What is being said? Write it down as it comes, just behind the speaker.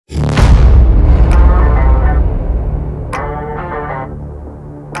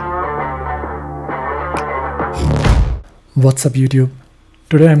What's up YouTube?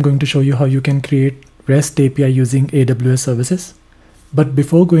 Today I'm going to show you how you can create REST API using AWS services. But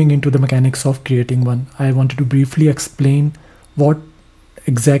before going into the mechanics of creating one, I wanted to briefly explain what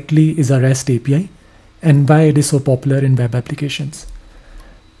exactly is a REST API and why it is so popular in web applications.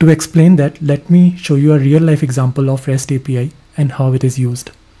 To explain that, let me show you a real life example of REST API and how it is used.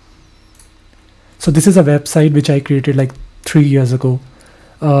 So this is a website which I created like 3 years ago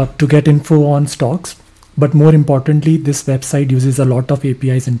to get info on stocks. But more importantly, this website uses a lot of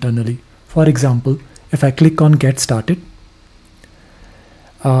APIs internally. For example, if I click on Get Started,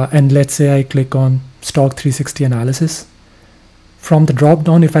 and let's say I click on Stock 360 Analysis, from the drop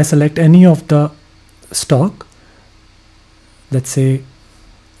down, if I select any of the stock, let's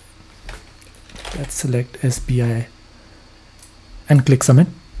select SBI and click Submit.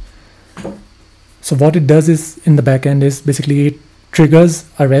 So what it does is, in the backend, is basically it triggers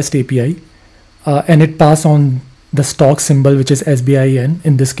a REST API. And it passes on the stock symbol, which is SBIN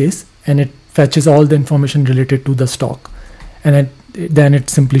in this case, and it fetches all the information related to the stock, and then it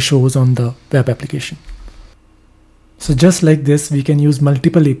simply shows on the web application. So just like this, we can use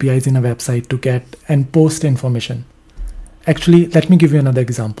multiple APIs in a website to get and post information. Actually, let me give you another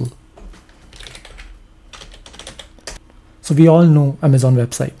example. So we all know Amazon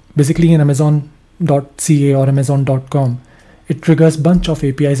website. Basically in Amazon.ca or Amazon.com, it triggers a bunch of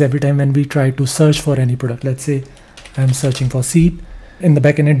APIs every time when we try to search for any product. Let's say I'm searching for seed. In the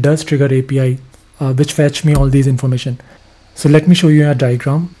backend, it does trigger API, which fetch me all these information. So let me show you a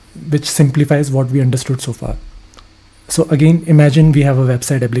diagram which simplifies what we understood so far. So again, imagine we have a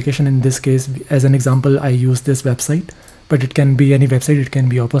website application. In this case, as an example, I use this website, but it can be any website. It can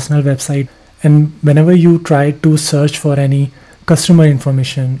be your personal website. And whenever you try to search for any customer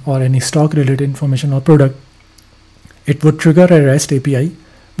information or any stock related information or product, it would trigger a REST API,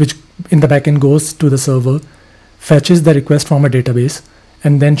 which in the backend goes to the server, fetches the request from a database,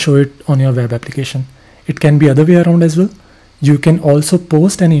 and then show it on your web application. It can be other way around as well. You can also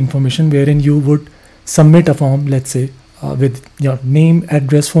post any information wherein you would submit a form, let's say, with your name,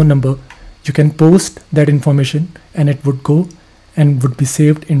 address, phone number. You can post that information and it would go and would be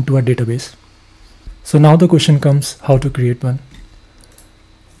saved into a database. So now the question comes, how to create one?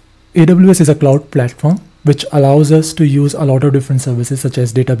 AWS is a cloud platform which allows us to use a lot of different services such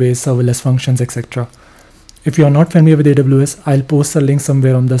as database, serverless functions, etc. If you are not familiar with AWS, I'll post a link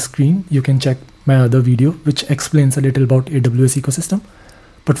somewhere on the screen. You can check my other video which explains a little about AWS ecosystem.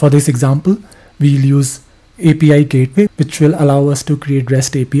 But for this example, we'll use API Gateway, which will allow us to create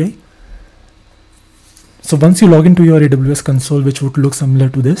REST API. So once you log into your AWS console, which would look similar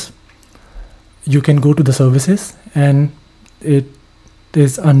to this, you can go to the services, and it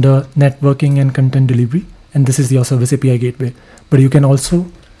is under networking and content delivery, and this is your service API gateway. But you can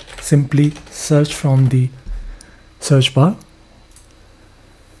also simply search from the search bar.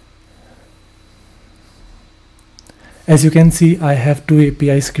 As you can see, I have 2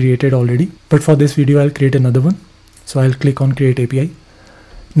 APIs created already, but for this video I'll create another one. So I'll click on create API.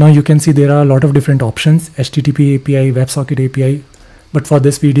 Now you can see there are a lot of different options: HTTP API, WebSocket API, but for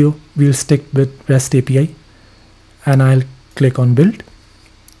this video we'll stick with REST API, and I'll click on build.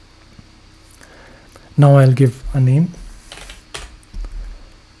 Now I'll give a name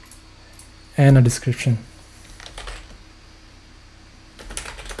and a description.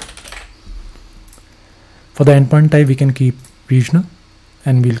 For the endpoint type, we can keep regional,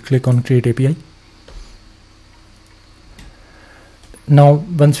 and we'll click on create API. Now,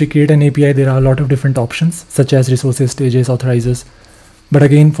 once we create an API, there are a lot of different options such as resources, stages, authorizers. But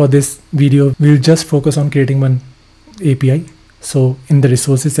again, for this video, we'll just focus on creating one API. So in the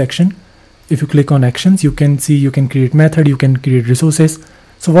resources section, if you click on actions, you can see you can create method, you can create resources.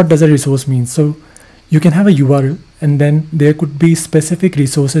 So what does a resource mean? So you can have a URL, and then there could be specific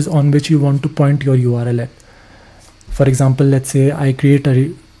resources on which you want to point your URL at. For example, let's say I create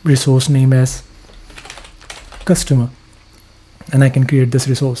a resource name as customer, and I can create this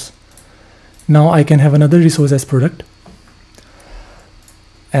resource. Now I can have another resource as product,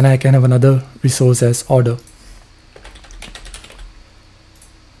 and I can have another resource as order.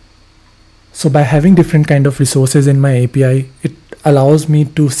 So by having different kind of resources in my API, it allows me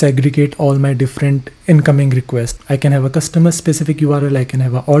to segregate all my different incoming requests. I can have a customer specific URL, I can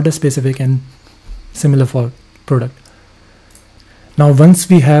have an order specific, and similar for product. Now once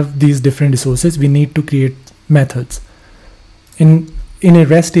we have these different resources, we need to create methods. In a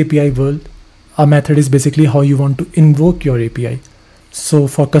REST API world, a method is basically how you want to invoke your API. So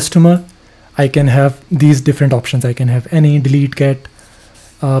for customer, I can have these different options. I can have any, delete, get,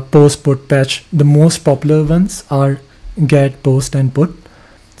 post, put, patch. The most popular ones are get, post, and put.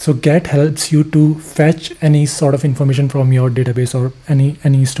 So get helps you to fetch any sort of information from your database or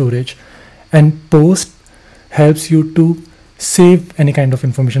any storage, and post helps you to save any kind of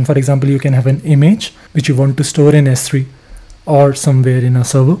information. For example, you can have an image which you want to store in S3 or somewhere in a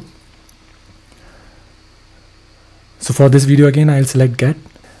server. So for this video again, I'll select get.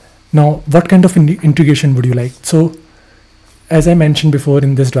 Now, what kind of integration would you like? So as I mentioned before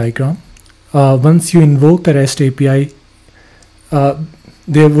in this diagram, once you invoke a REST API,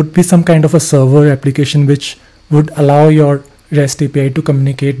 there would be some kind of a server application which would allow your REST API to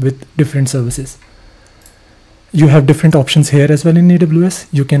communicate with different services. You have different options here as well in AWS.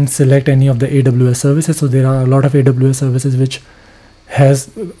 You can select any of the AWS services. So there are a lot of AWS services which has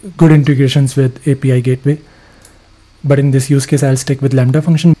good integrations with API Gateway. But in this use case, I'll stick with Lambda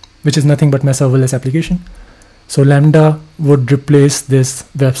function, which is nothing but my serverless application. So Lambda would replace this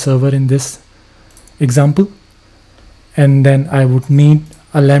web server in this example. And then I would need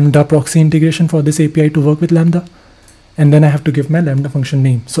a Lambda proxy integration for this API to work with Lambda. And then I have to give my Lambda function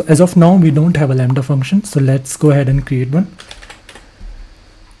name. So as of now, we don't have a Lambda function. So let's go ahead and create one.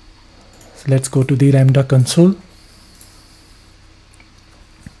 So let's go to the Lambda console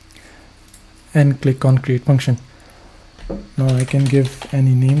and click on create function. Now I can give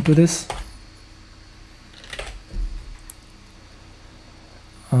any name to this.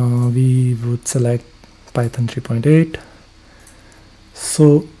 We would select Python 3.8.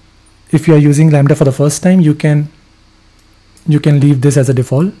 So if you are using Lambda for the first time, you can leave this as a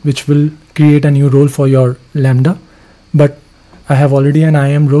default, which will create a new role for your Lambda. But I have already an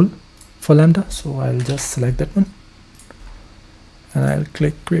IAM role for Lambda, so I'll just select that one and I'll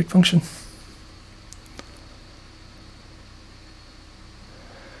click create function.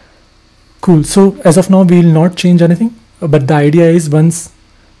 Cool. So as of now, we will not change anything, but the idea is once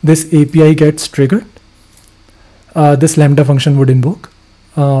this API gets triggered, this Lambda function would invoke.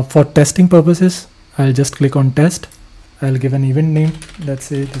 For testing purposes, I'll just click on test. I'll give an event name. Let's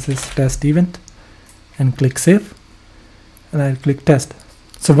say this is test event and click save. And I'll click test.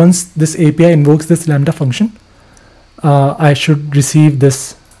 So once this API invokes this Lambda function, I should receive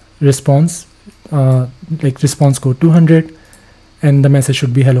this response, like response code 200, and the message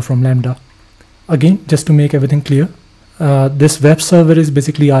should be hello from Lambda. Again, just to make everything clear, this web server is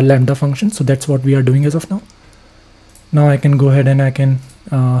basically our Lambda function. So that's what we are doing as of now. Now I can go ahead and I can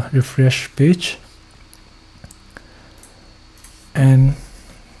refresh page. And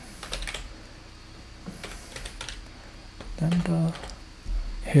Lambda,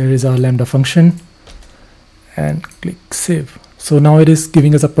 here is our Lambda function and click save. So now it is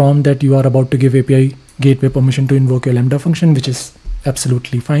giving us a prompt that you are about to give API Gateway permission to invoke your Lambda function, which is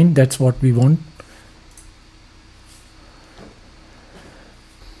absolutely fine. That's what we want.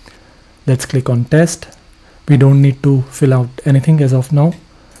 Let's click on test. We don't need to fill out anything as of now.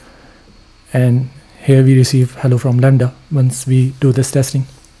 And here we receive hello from Lambda once we do this testing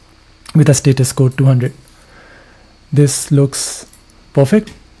with a status code 200. This looks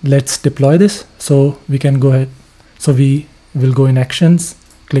perfect. Let's deploy this. So we can go ahead. So we will go in actions,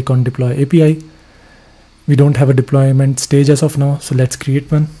 click on deploy API. We don't have a deployment stage as of now. So let's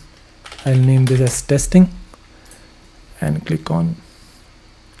create one. I'll name this as testing and click on.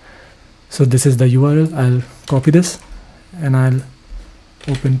 So this is the URL. I'll copy this and I'll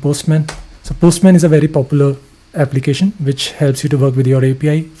open Postman. So Postman is a very popular application which helps you to work with your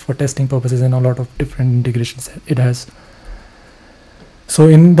API for testing purposes and a lot of different integrations it has. So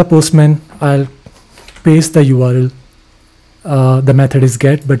in the Postman, I'll paste the URL. The method is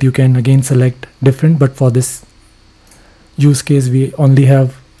get, but you can again select different. But for this use case, we only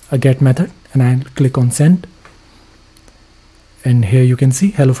have a get method, and I'll click on send. And here you can see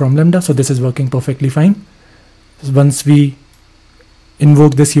hello from Lambda. So this is working perfectly fine. Once we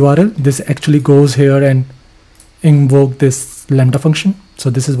invoke this URL, this actually goes here and invoke this Lambda function. So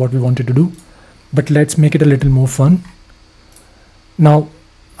this is what we wanted to do, but let's make it a little more fun. Now,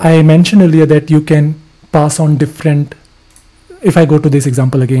 I mentioned earlier that you can pass on different, if I go to this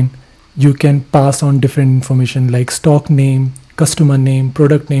example again, you can pass on different information like stock name, customer name,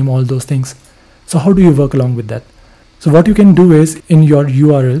 product name, all those things. So how do you work along with that? So what you can do is in your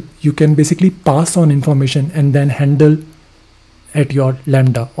URL, you can basically pass on information and then handle at your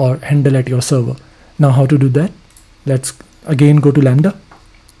Lambda or handle at your server. Now how to do that? Let's again go to Lambda.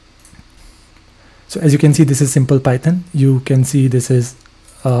 So as you can see, this is simple Python. You can see this is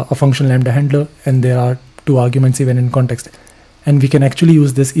a function Lambda handler, and there are 2 arguments even in context. And we can actually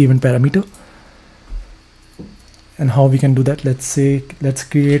use this event parameter. And how we can do that? Let's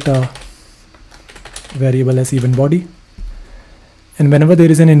create a variable as event body. And whenever there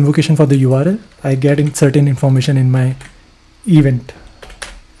is an invocation for the URL, I get in certain information in my event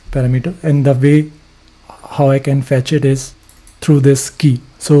parameter, and the way how I can fetch it is through this key.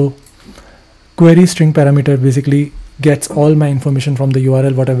 So query string parameter basically gets all my information from the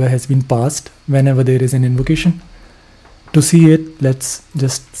URL, whatever has been passed whenever there is an invocation. To see it, let's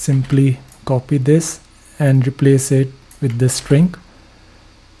just simply copy this and replace it with this string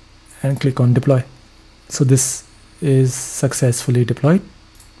and click on deploy. So this is successfully deployed.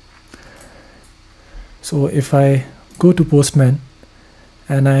 So if I go to Postman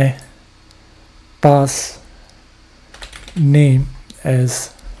and I pass name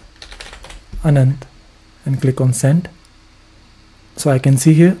as Anand and click on send, so I can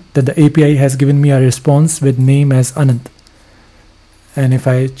see here that the API has given me a response with name as Anand. And if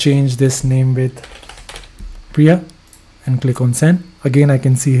I change this name with Priya and click on send, again I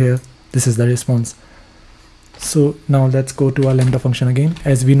can see here this is the response. So now let's go to our Lambda function again.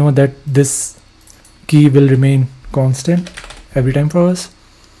 As we know that this key will remain constant every time for us,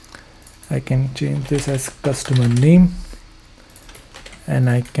 I can change this as customer name and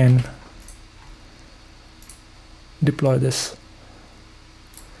I can deploy this.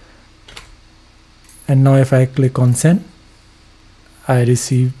 And now if I click on send, I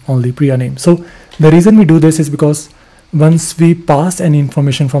receive only Priya name. So the reason we do this is because once we pass any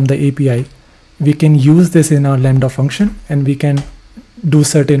information from the API, we can use this in our Lambda function and we can do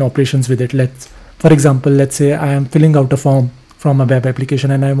certain operations with it. For example, let's say I am filling out a form from a web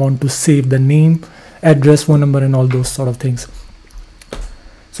application and I want to save the name, address, phone number, and all those sort of things.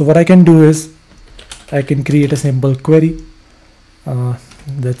 So what I can do is I can create a simple query.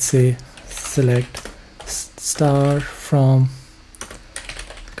 Let's say select star from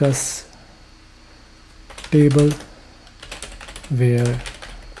cus table where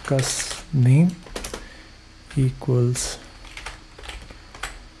cus name equals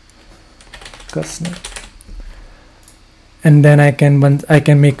cus name, and then I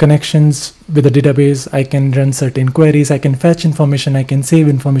can make connections with the database. I can run certain queries, I can fetch information, I can save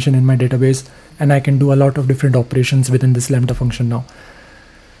information in my database, and I can do a lot of different operations within this Lambda function now.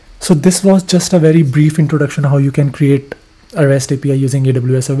 So this was just a very brief introduction how you can create a REST API using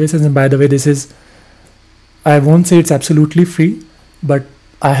AWS services. And by the way, this is, I won't say it's absolutely free, but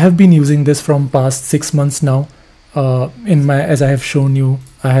I have been using this from past 6 months now. As I have shown you,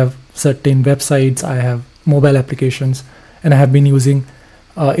 I have certain websites, I have mobile applications, and I have been using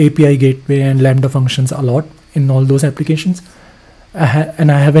API Gateway and Lambda functions a lot in all those applications.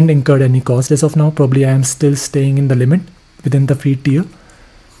 And I haven't incurred any cost as of now. Probably I am still staying in the limit within the free tier.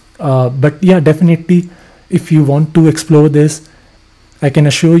 But yeah, definitely, if you want to explore this, I can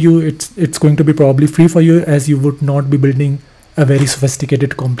assure you it's going to be probably free for you, as you would not be building a very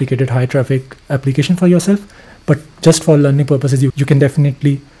sophisticated, complicated, high traffic application for yourself. But just for learning purposes, you can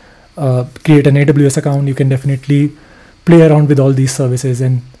definitely create an AWS account. You can definitely play around with all these services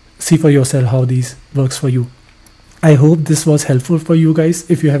and see for yourself how these works for you. I hope this was helpful for you guys.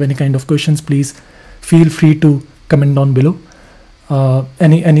 If you have any kind of questions, please feel free to comment down below.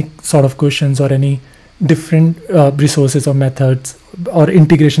 Any sort of questions or any different resources or methods or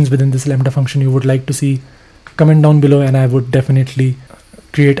integrations within this Lambda function you would like to see, comment down below and I would definitely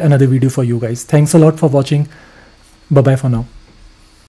create another video for you guys. Thanks a lot for watching. Bye bye for now.